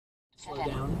slow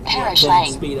down, Parish then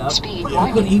lane. speed up. Speed But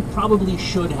warning. he probably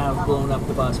should have blown up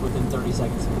the bus within 30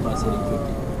 seconds of the bus hitting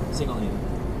 50, single-handed.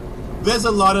 There's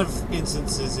a lot of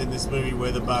instances in this movie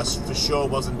where the bus for sure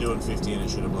wasn't doing 50 and it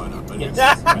should have blown up. But Yes.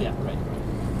 it's- Yeah, right.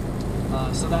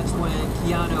 So that's when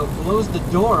Keanu blows the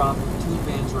door off of Toon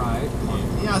Man's ride.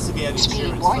 Yeah, he has to be out Speed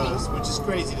insurance warning. first, which is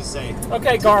crazy to say.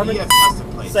 Okay, He Garmin. has custom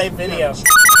plates. Save video.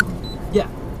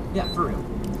 Yeah, for real.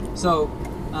 So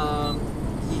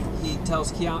he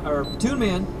tells Toon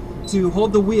Man to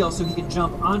hold the wheel so he can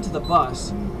jump onto the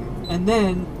bus, and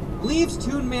then leaves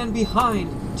Toon Man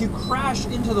behind to crash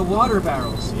into the water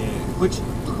barrels. Yeah. Which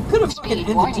could have fucking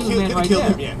ended warning. Toon Man right killed there.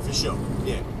 him, yeah, for sure.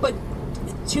 Yeah. But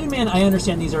Toon Man, I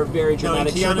understand these are very No, in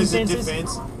dramatic Keanu's circumstances.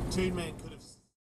 defense, Toon Man could